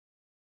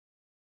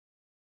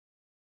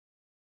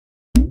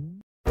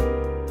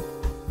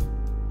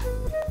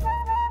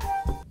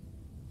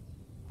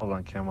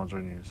on cam. I'll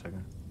join you in a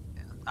second.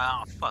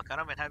 Oh fuck! I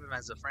don't even have him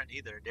as a friend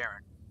either,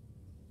 Darren.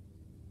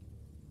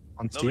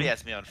 On Steam? Nobody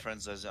has me on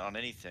friends as on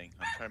anything.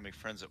 I'm trying to make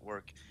friends at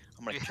work.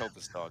 I'm gonna kill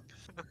this dog.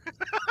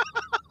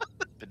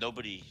 But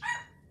nobody.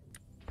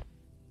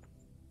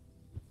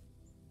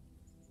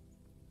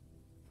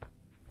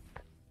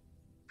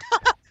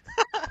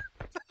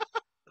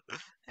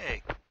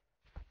 Hey.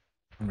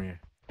 Come here.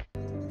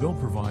 They'll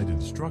provide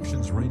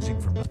instructions ranging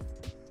from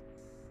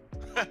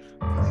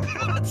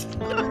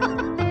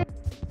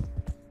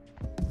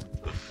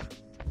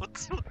What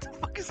the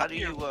fuck is How on do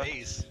your you,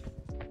 face?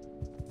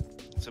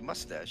 It's a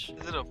mustache.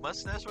 Is it a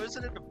mustache or is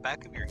it in the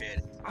back of your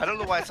head? I don't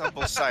know why it's on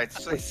both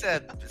sides. So I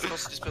said it's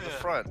supposed to just be the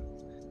front.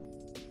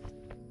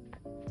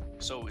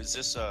 So is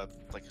this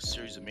like a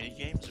series of mini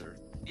games or?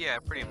 Yeah,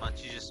 pretty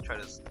much. You just try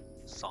to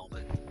solve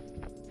it.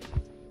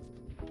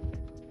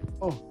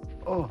 Oh,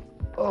 Oh,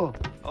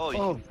 you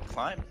Oh. can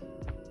climb.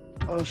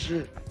 oh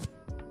shit.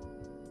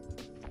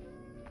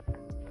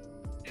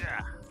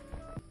 Yeah.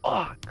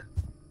 Fuck.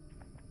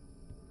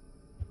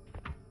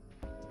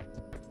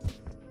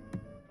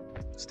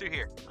 It's through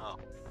here. Oh.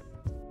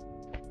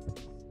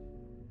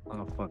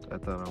 Oh fuck, I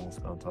thought I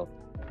almost got on top.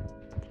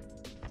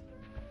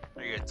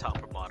 Are you at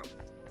top or bottom?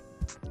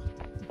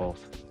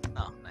 Both.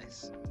 Oh,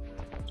 nice.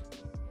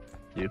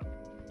 You?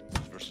 It's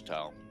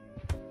versatile.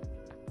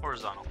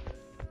 Horizontal.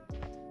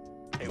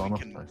 Hey,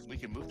 Horizontal? we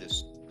can move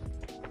this.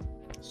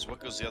 So what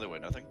goes the other way?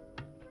 Nothing.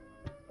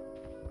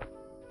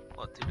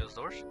 What, through those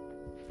doors?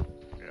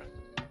 Yeah.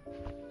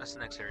 That's the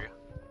next area.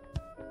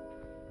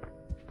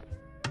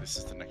 This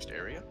is the next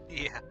area.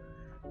 Yeah.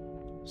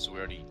 So we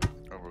already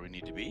are where we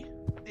need to be.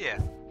 Yeah.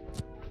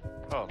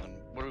 Oh, then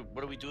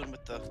what are we doing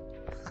with the?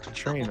 The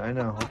train, I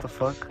know. What the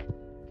fuck?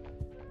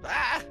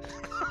 Ah!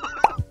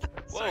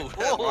 Whoa!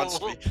 Sorry. That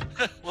wants me.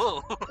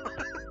 Whoa.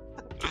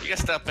 You gotta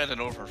stop bending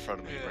over in front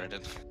of me, Yeah.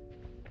 Brandon.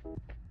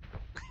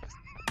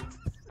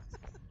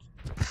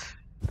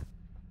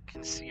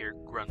 Can see your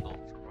grundle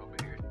from over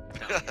here.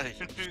 Down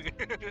here.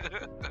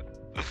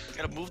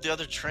 Gotta move the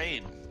other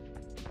train.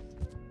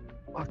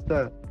 Fuck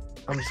that.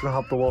 I'm just gonna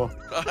hop the wall.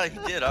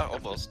 You did, huh?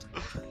 Almost.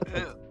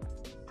 Yeah.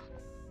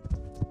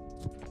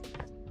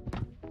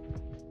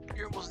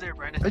 You're almost there,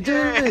 Brandon. I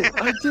did it!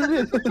 I did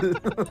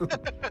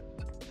it!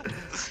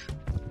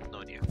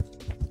 No idea.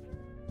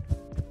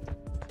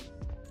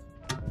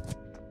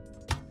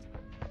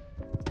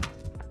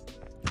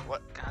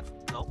 What? God,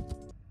 no.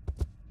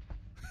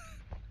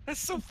 It's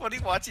so funny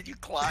watching you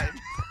climb.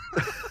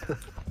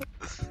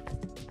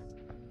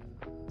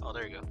 Oh,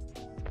 there you go.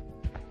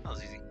 That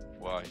was easy.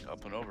 Why?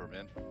 Up and over,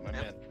 man. My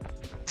Yep. man.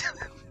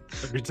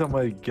 Every time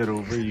I get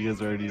over, you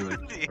guys are already like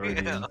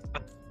already Yeah.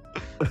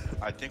 in.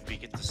 I think we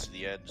get this to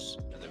the edge,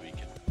 and then we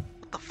can.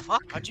 What the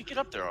fuck? How'd you get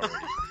up there already?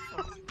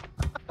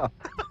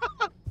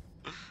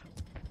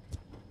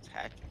 It's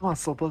hacking. Come on,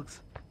 Slowpokes.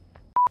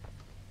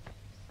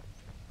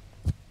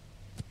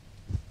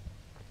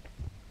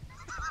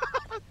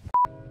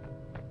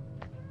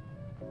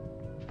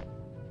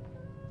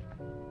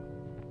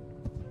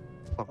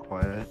 Fuck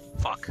quiet.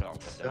 Fuck. Oh,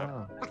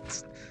 Yeah.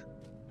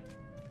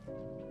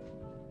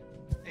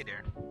 Hey,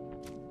 Darren.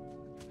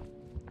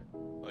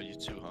 oh, you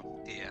too, huh?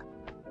 Yeah.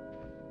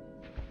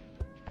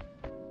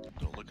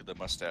 Don't look at the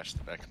mustache in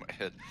the back of my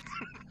head.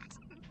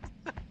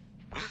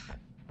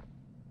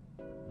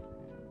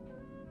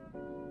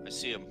 I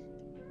see him.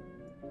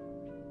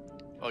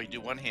 Oh, you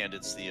do one hand,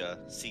 it's the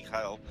see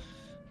Kyle.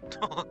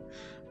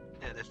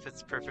 Yeah, that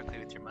fits perfectly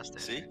with your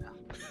mustache. See? Right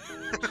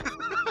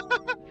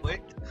now.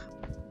 Wait.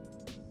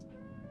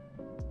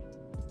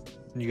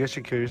 You guys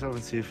should kill yourself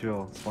and see if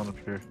you'll spawn up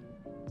here.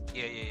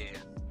 Yeah.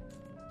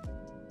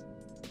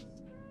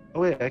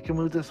 Oh wait, I can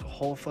move this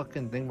whole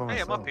fucking thing by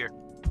Hey, myself. I'm up here.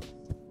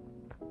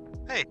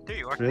 Hey, there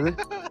you are. Really?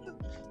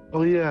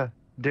 Oh yeah.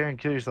 Darren,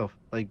 kill yourself.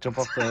 Like, jump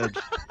off the edge.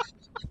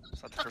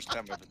 It's not the first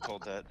time I've been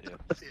told that. Yeah.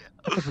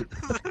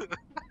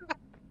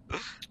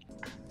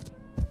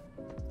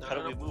 No, How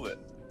no, do we no. move it?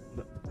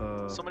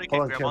 Somebody hold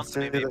can on, grab Ken, onto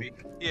me, stay there. maybe.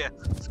 Yeah,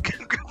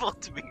 grab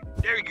onto me.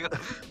 There you go.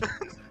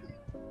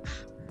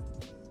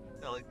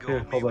 Now let go Here,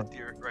 of me hold with on.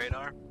 your right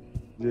arm.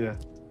 Yeah.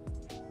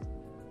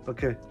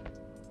 Okay.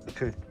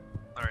 Okay.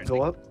 Alright,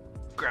 Go up.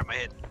 grab my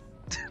head.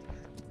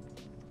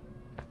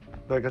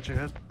 I got your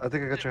head? I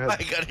think I got your I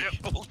head. got your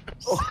shoulders.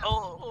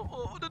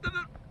 Oh, no.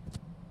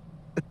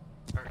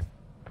 Alright.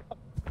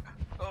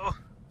 Oh,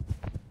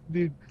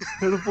 Dude,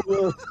 hit up the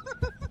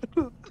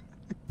wall.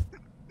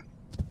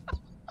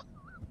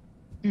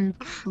 Dude,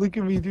 look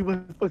at me do my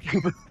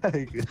fucking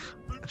bag.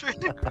 I'm trying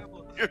to grab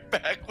one. You're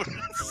backwards.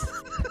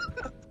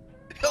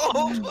 Oh,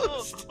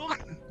 Almost. oh.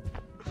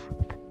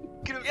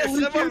 Get him, Yes,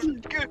 get I'm him,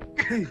 up.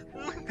 get him.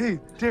 Hey,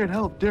 Darren,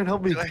 help. Darren,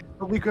 help me. Did I-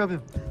 Help me grab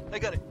him. I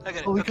got it.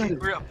 Oh, we okay, got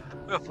it. we're up.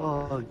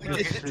 Oh, good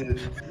Okay. shit.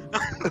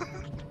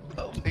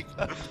 Oh my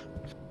god.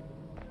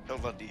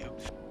 Hold on to you.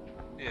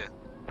 Yeah.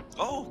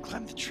 Oh,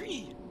 climb the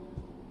tree.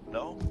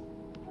 No.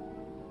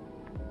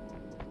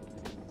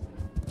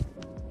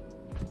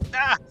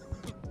 Ah!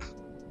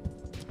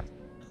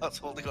 I was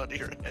holding on to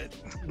your head.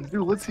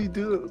 Dude, what's he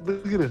doing?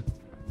 Look at him.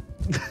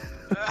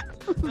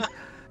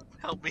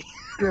 Help me.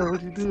 Yeah,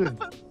 what are you doing?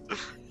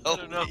 I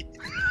don't know.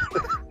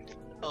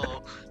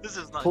 Oh, this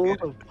is not Pull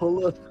good. up,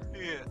 pull up.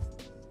 Yeah.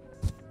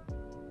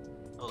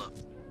 Hold up.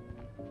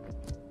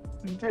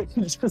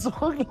 He just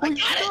walked. Oh, he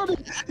got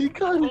it. He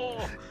got it.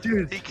 Oh,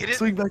 Dude, he get it?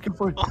 swing back and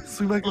forth. Oh,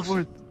 Swing back and oh,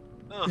 forth.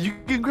 oh. You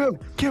can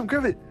grab. Cam,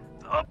 grab it.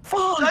 Oh,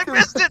 Fuck. I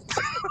missed it.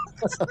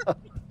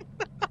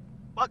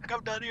 Fuck,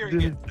 I'm down here Dude.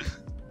 again.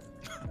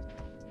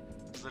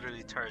 It's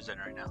literally Tarzan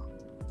right now.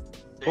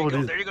 There you Oh, go.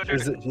 dude. There you go. There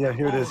Is you it? go. Yeah,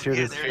 here it is. Here it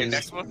yeah, is. there Here Okay, it is.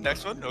 next one.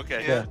 Next one.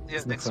 Okay. Yeah.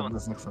 This next one.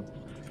 This next one.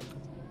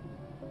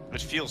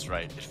 It feels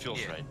right. It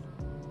feels Yeah. right.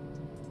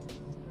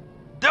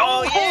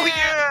 Oh, yeah!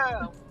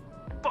 yeah!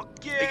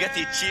 Fuck yeah! You get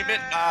the achievement.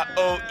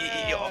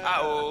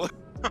 O.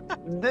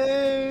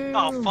 Damn.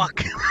 Oh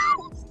fuck!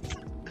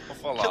 I'll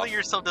fall off. Killing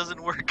yourself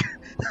doesn't work.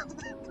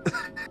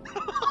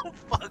 Oh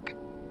fuck!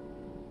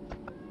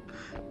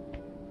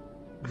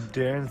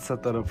 Darren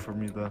set that up for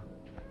me though.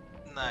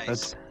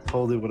 Nice. I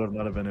totally would have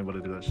not have been able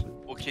to do that shit.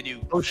 Well, can you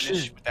Oh,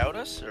 finish shit. without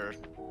us, or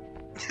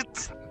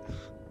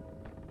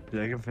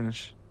Yeah, I can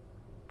finish.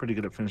 Pretty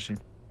good at finishing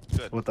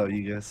good? without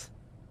you guys.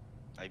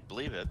 I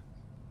believe it.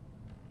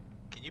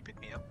 Can you pick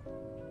me up?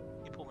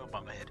 Can you pull me up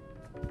on my head?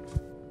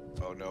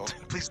 Oh no.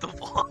 Please don't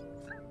fall.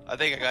 I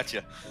think I got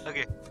you.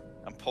 Okay.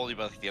 I'm pulling you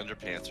by like the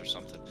underpants or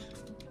something.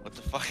 What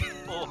the fuck?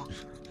 Oh.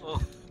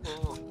 Oh.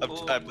 Oh.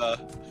 Oh. I'm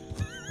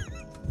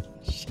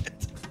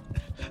Shit.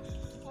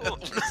 Oh.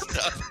 We're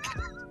stuck.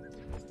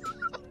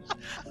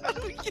 How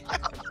do we get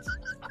out?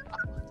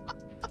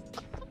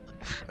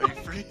 Are you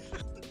free?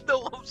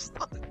 No, I'm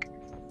stuck.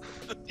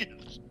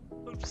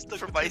 I'm stuck.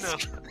 For my between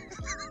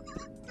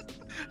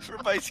For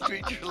my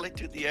screen, you're like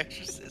to The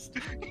Exorcist.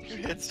 Your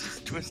head's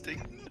just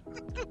twisting.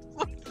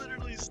 I'm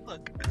literally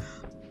stuck.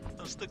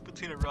 I'm stuck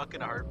between a rock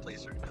and a hard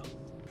place right now.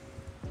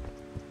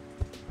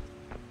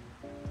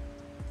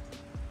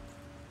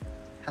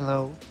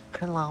 Hello.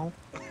 Hello.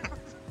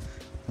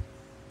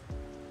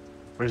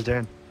 Where's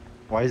Darren?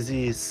 Why is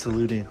he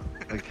saluting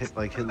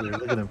like Hitler?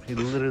 Look at him. He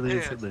literally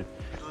is Yeah. Hitler.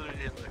 Literally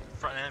hit like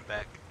front and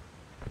back.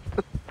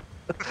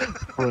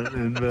 Front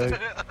and back.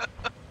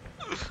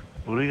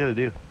 What do we gotta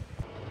do?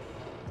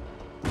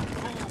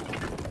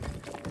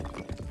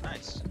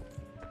 Nice.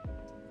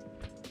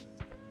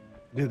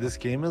 Dude, this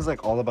game is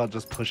like all about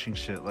just pushing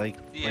shit. Like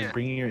Yeah.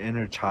 bringing your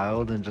inner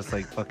child and just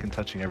like fucking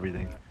touching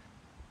everything.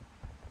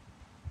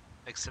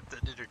 Except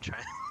that inner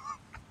child.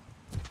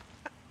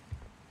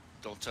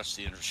 Don't touch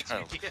the inner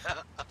child.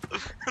 Yeah.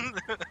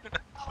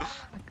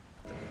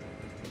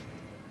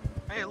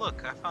 Hey,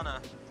 look! I found a.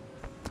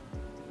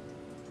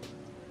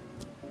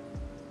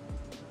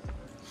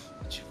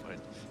 What'd you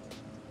find?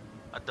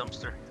 A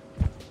dumpster.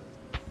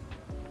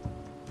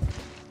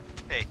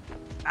 Hey.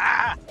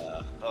 Ah!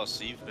 Oh,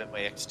 so you've met my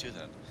ex too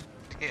then?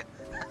 Yeah.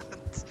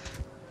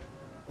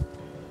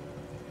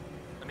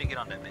 Let me get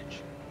on that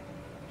bench.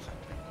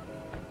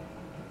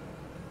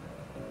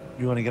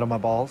 You wanna get on my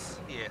balls?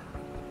 Yeah.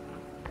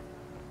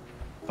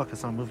 Fuck,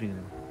 it's not moving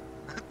anymore.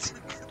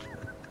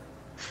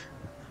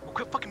 Oh,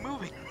 quit fucking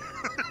moving!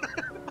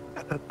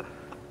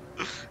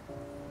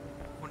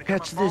 Wanna get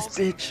Catch my this, balls?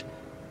 bitch!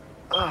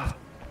 Ah,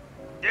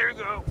 There you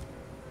go!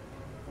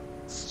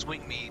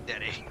 Swing me,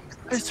 daddy.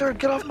 hey sir,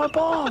 get off my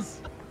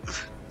balls!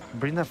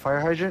 Bring that fire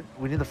hydrant.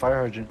 We need the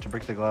fire hydrant to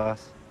break the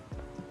glass.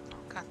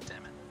 God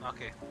damn it.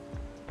 Okay.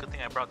 Good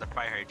thing I brought the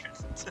fire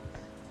hydrant.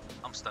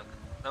 I'm stuck.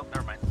 Nope,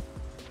 never mind.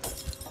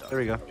 There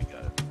we go. We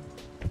got it.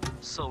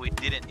 So we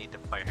didn't need the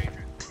fire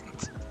hydrant.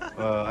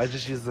 I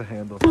just used the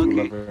handle. Okay.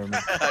 The lever.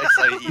 It's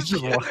like, You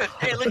just walk.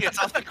 hey, look, it's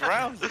off the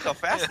ground. Look how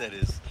fast that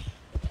is.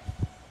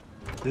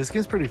 This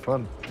game's pretty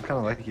fun. I kind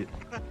of like it.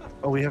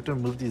 Oh, we have to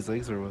move these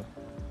legs or what?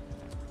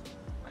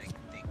 I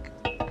think.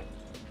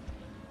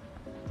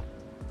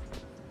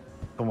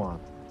 Come on.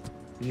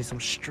 You need some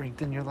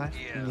strength in your life?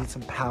 Yeah. You need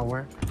some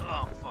power?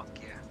 Oh, fuck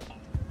yeah.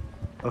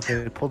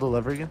 Okay, pull the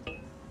lever again.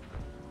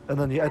 And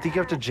then I think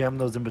you have to jam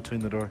those in between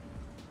the door.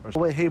 Oh,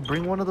 wait, hey,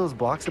 bring one of those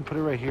blocks and put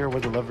it right here where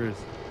the lever is.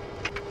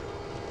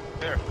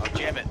 There, I'll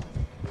jam it.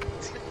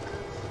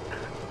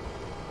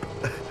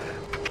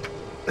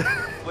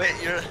 Wait,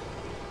 you're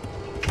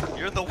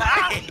in the way.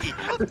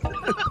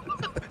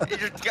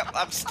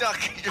 I'm stuck.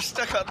 You're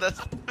stuck on this.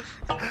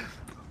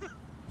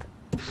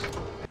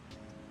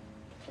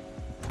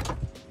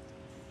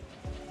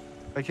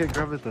 I can't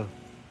grab it though.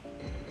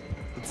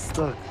 It's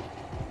stuck.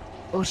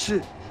 Oh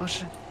shit. Oh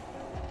shit.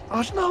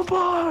 Oh no,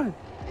 boy!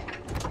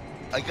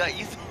 I got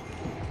you.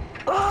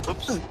 Ah,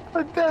 Oops.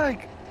 I'm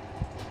back!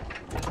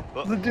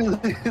 Oh. Look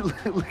at me.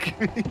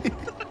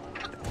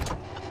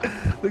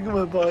 Look at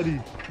my body.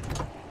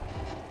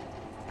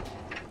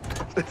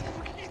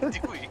 What are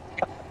you doing?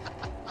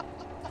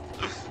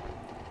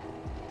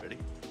 Ready?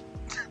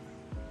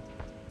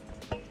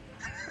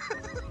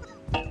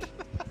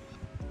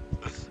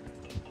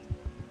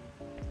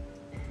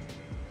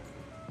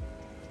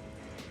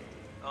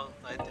 Oh,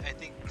 I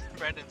think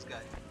Brandon's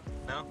got it.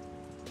 No?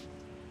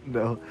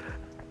 No. Alright,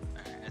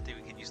 I think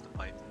we can use the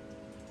pipe.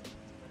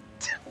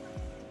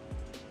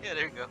 Yeah,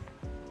 there you go.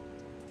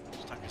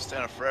 It's not gonna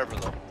stand up forever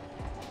though.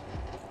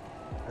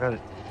 I got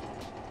it.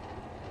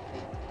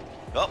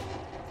 Oh,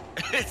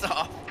 it's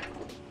off.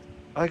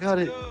 I got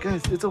it,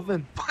 guys. It's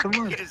open. Come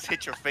on, You just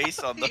hit your face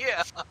on the.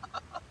 Yeah.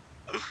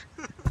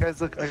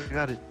 guys. Look, I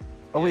got it.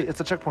 Oh wait, it's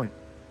a checkpoint.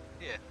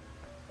 Yeah.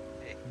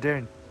 Hey,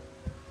 Darren.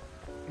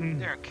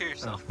 Darren, kill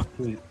yourself. Oh,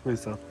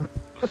 please don't.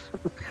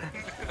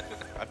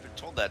 I've been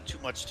told that too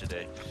much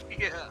today.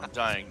 Yeah. I'm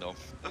dying though.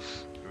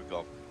 Here we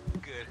go.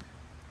 Good.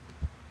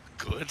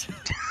 Good.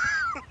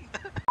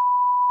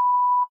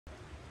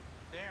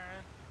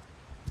 Darren.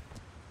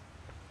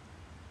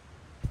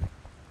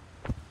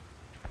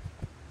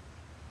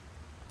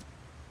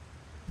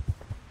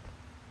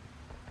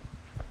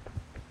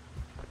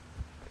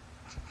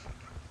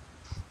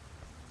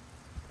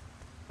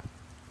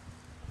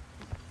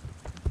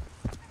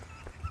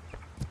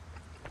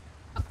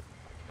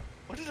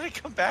 What did I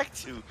come back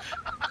to?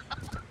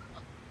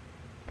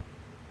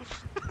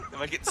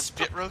 Am I getting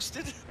spit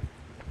roasted?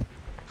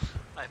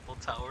 Eiffel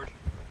Tower.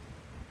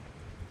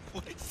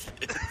 What is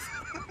this?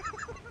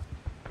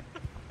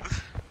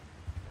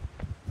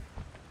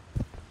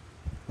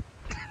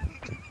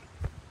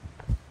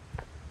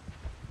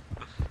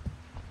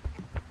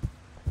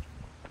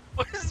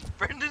 What is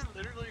Brendan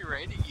literally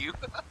writing you?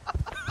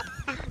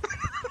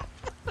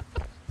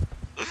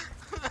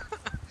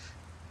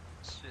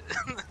 Shit.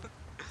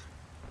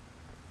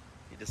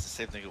 He does the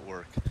same thing at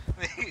work.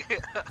 Yeah.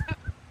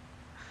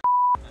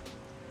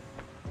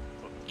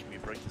 Can we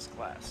break this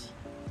glass?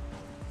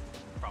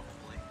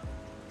 Probably.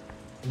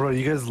 Bro,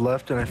 you guys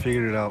left and I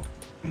figured it out.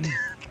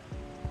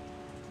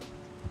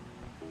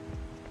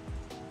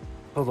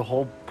 So the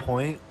whole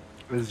point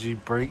is you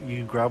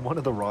grab one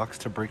of the rocks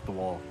to break the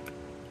wall.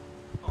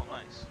 Oh,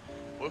 nice.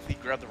 What if we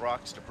grab the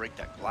rocks to break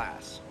that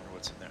glass? I wonder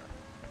what's in there.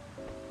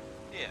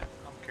 Yeah,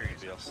 I'm curious.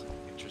 Anybody else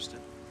interested?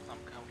 I'm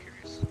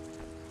curious.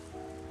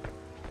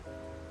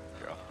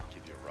 Here, I'll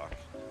give you a rock.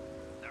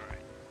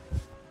 Alright.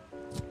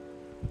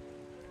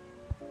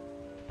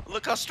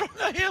 Look how strong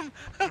I am!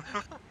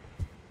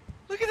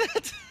 Look at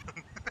that!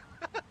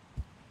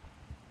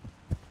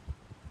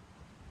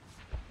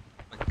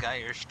 Guy,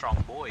 you're a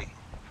strong boy.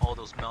 All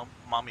those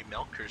mommy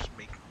milkers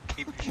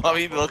keep you strong.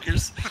 Mommy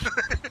milkers.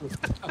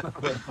 I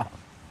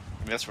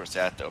mean, that's where it's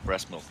at though.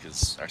 Breast milk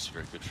is actually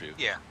very good for you.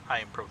 Yeah,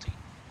 high in protein.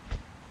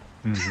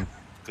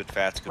 Good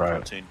fats, good Right.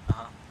 protein.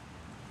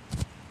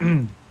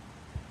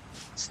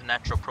 It's the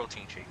natural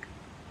protein shake.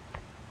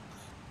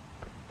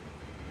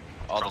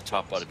 All the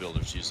top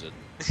bodybuilders use it.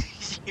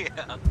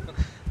 Yeah.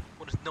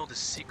 Want to know the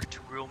secret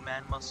to real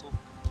man muscle?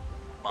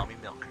 Mommy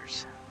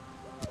milkers.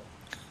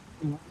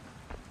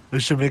 We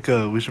should make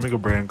a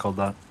brand called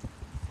that.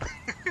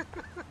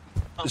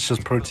 It's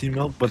just protein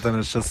milk, but then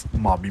it's just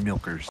mommy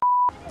milkers.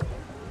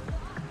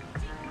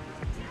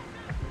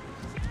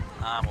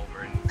 I'm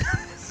over it.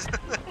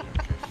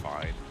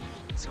 Fine.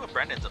 Let's see what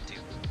Brandon's up to.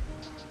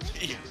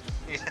 Yeah.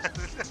 Yeah.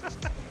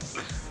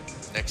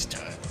 Next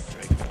time,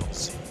 Dragon Ball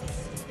Z.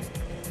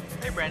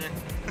 Hey, Brandon.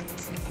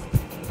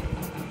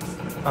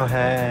 Oh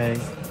hey.